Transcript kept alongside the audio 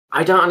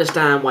I don't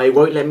understand why he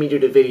won't let me do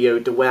the video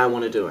the way I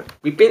want to do it.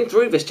 We've been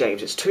through this,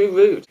 James. It's too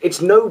rude.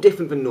 It's no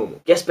different than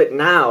normal. Yes, but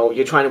now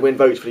you're trying to win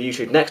votes for the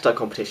YouTube Next Star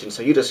competition,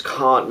 so you just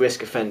can't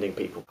risk offending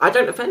people. I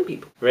don't offend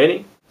people.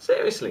 Really?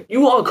 Seriously.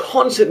 You are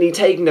constantly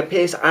taking the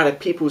piss out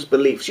of people's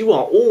beliefs. You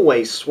are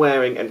always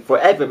swearing and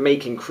forever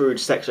making crude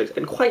sex jokes,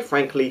 and quite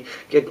frankly,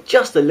 you're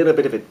just a little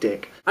bit of a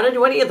dick. I don't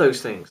do any of those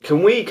things.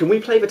 Can we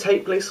play the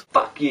tape, please?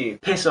 Fuck you.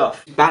 Piss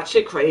off.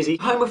 Batshit crazy,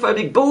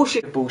 homophobic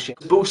bullshit,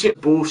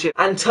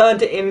 and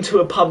turned it into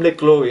a public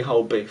glory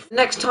hole beef.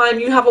 Next time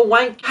you have a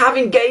wank,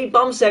 having gay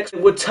bum sex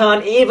would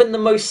turn even the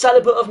most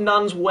celibate of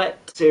nuns wet.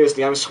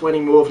 Seriously, I'm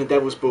sweating more than the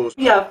devil's balls.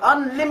 We have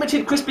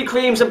unlimited Krispy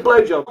Kremes and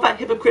blowjob. That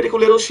hypocritical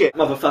little shit.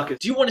 Motherfuckers.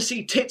 Do you want to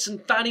see tits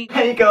and fanny?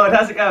 Hey God,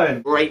 how's it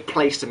going? Great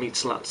place to meet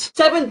sluts.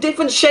 7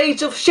 different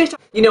shades of shit.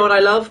 You know what I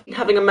love?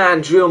 Having a man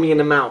drill me in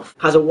the mouth.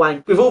 Has a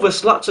wank. With all the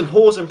sluts and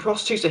whores and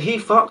prostitutes that he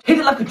fucked. Hit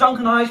it like a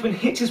drunken Irishman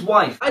hits his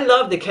wife. I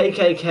love the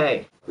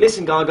KKK.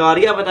 Listen, Gaga,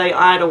 the other day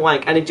I had a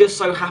wank, and it just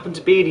so happened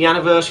to be the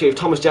anniversary of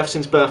Thomas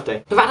Jefferson's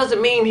birthday. But that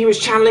doesn't mean he was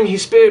channeling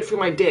his spirit through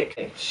my dick.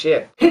 Hey,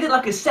 shit. Hit it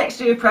like a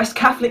sexually oppressed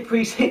Catholic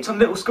priest hits on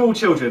little school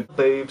children.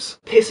 Boobs.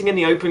 Pissing in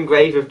the open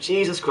grave of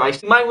Jesus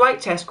Christ. My right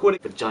test called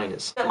it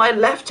vaginas. My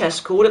left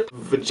test called it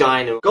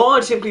vagina.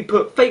 God simply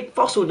put fake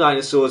fossil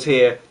dinosaurs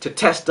here to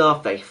test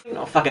our faith.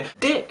 Oh, fucking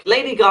dick.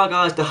 Lady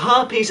Gaga is the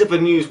herpes of the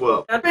news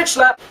world. And bitch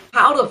slap.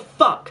 How the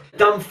fuck?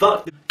 Dumb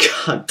fuck.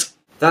 Cunt.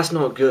 That's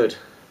not good.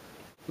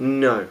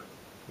 No,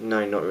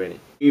 not really.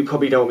 You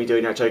probably don't want me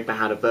doing that joke about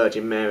how the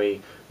Virgin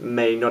Mary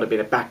may not have been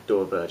a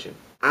backdoor virgin.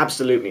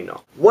 Absolutely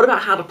not. What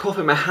about how the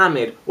Prophet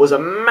Muhammad was a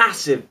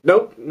massive...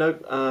 No,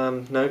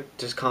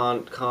 just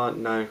can't,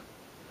 no.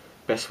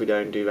 Best we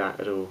don't do that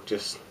at all.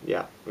 Just,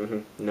 yeah,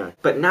 no.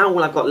 But now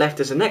all I've got left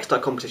is the Next Star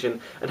competition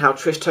and how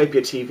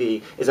Trishtopia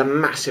TV is a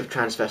massive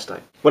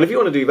transvestite. Well, if you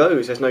want to do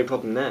those, there's no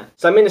problem there.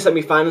 So I'm in the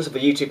semi-finals of the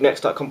YouTube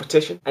Next Star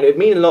competition, and it would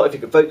mean a lot if you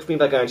could vote for me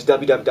by going to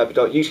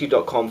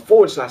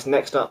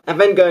www.youtube.com/nextstar and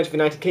then going to the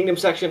United Kingdom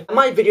section. And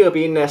my video will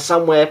be in there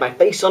somewhere, my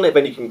face on it,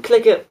 then you can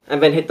click it and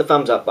then hit the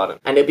thumbs up button.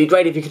 And it'd be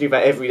great if you could do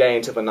that every day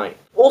until the night.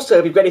 Also,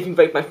 it'd be great if you can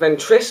vote for my friend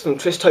Tris from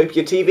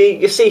Trishtopia TV.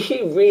 You see,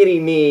 he really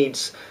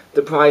needs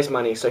the prize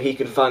money so he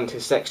can fund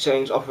his sex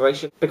change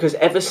operation, because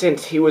ever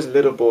since he was a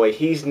little boy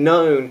he's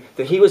known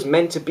that he was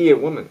meant to be a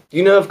woman.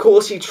 You know, of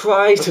course he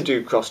tries to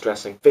do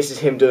cross-dressing. This is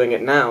him doing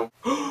it now.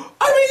 I'm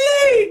a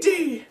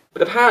lady!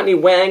 But apparently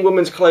wearing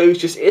women's clothes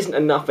just isn't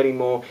enough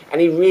anymore,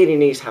 and he really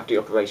needs to have the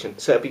operation,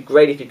 so it'd be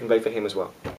great if you can vote for him as well.